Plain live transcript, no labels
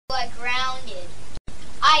are grounded.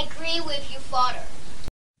 I agree with you, father.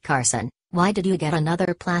 Carson, why did you get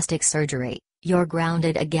another plastic surgery? You're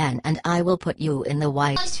grounded again and I will put you in the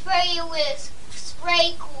white. I'll spray you with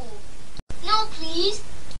spray cool. No, please.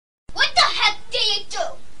 What the heck did you do?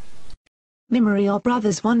 Memory are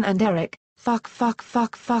brothers Wonna and Eric. Fuck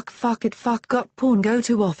it got porn go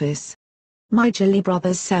to office. My jelly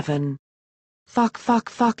brothers 7. Fuck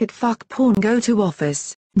it fuck porn go to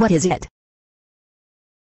office. What is it?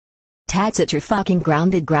 Tats it, you're fucking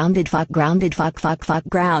grounded fuck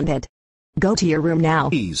grounded. Go to your room now.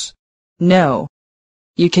 Please. No.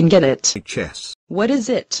 You can get it. Chess. What is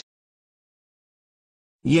it?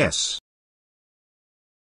 Yes.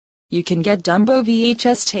 You can get Dumbo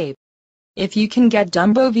VHS tape. If you can get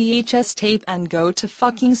Dumbo VHS tape and go to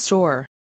fucking store.